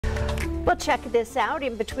Well, check this out.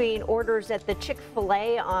 In between orders at the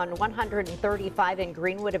Chick-fil-A on 135 in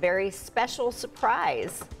Greenwood, a very special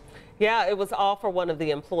surprise. Yeah, it was all for one of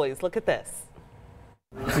the employees. Look at this.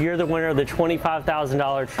 You're the winner of the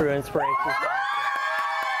 $25,000 True Inspiration Scholarship.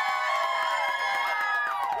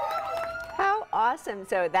 How awesome.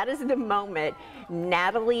 So that is the moment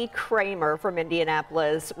Natalie Kramer from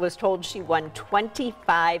Indianapolis was told she won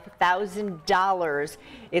 $25,000.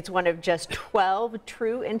 It's one of just 12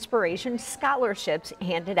 True Inspiration scholarships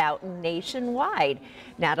handed out nationwide.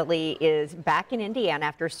 Natalie is back in Indiana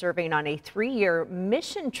after serving on a 3-year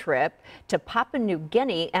mission trip to Papua New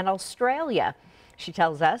Guinea and Australia. She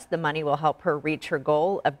tells us the money will help her reach her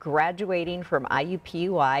goal of graduating from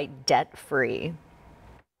IUPUI debt-free.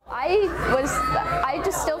 I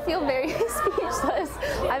just still feel very speechless.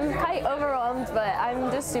 I'm quite overwhelmed, but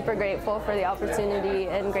I'm just super grateful for the opportunity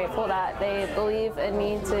and grateful that they believe in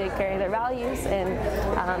me to carry their values and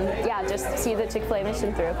yeah, just see the Chick-fil-A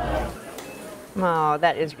mission through. Oh,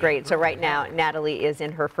 that is great. So right now, Natalie is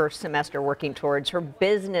in her first semester working towards her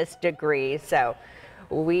business degree. So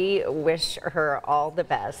we wish her all the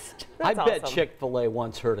best. I bet Chick-fil-A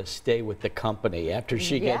wants her to stay with the company after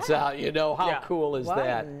she gets out. You know, how cool is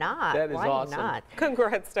that? Why not? That is awesome. Why not?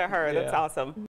 Congrats to her. That's awesome.